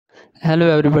Hello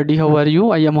everybody, how are you?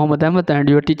 I am Mohammed Ahmed and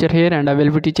your teacher here, and I will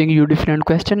be teaching you different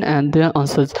question and their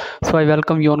answers. So I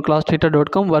welcome you on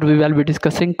classteacher.com where we will be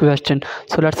discussing question.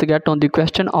 So let's get on the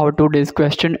question. Our today's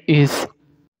question is: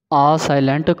 a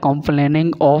silent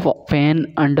complaining of pain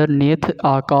underneath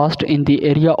a cast in the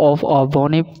area of a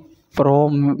bony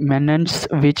prominence.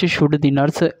 Which should the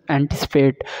nurse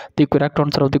anticipate? The correct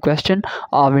answer of the question: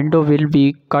 a window will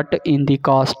be cut in the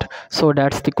cast. So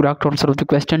that's the correct answer of the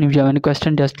question. If you have any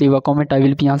question, just leave a comment. I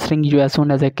will be answering you as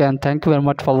soon as I can. Thank you very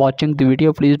much for watching the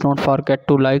video. Please don't forget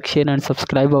to like, share and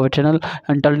subscribe our channel.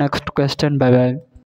 Until next question, bye bye.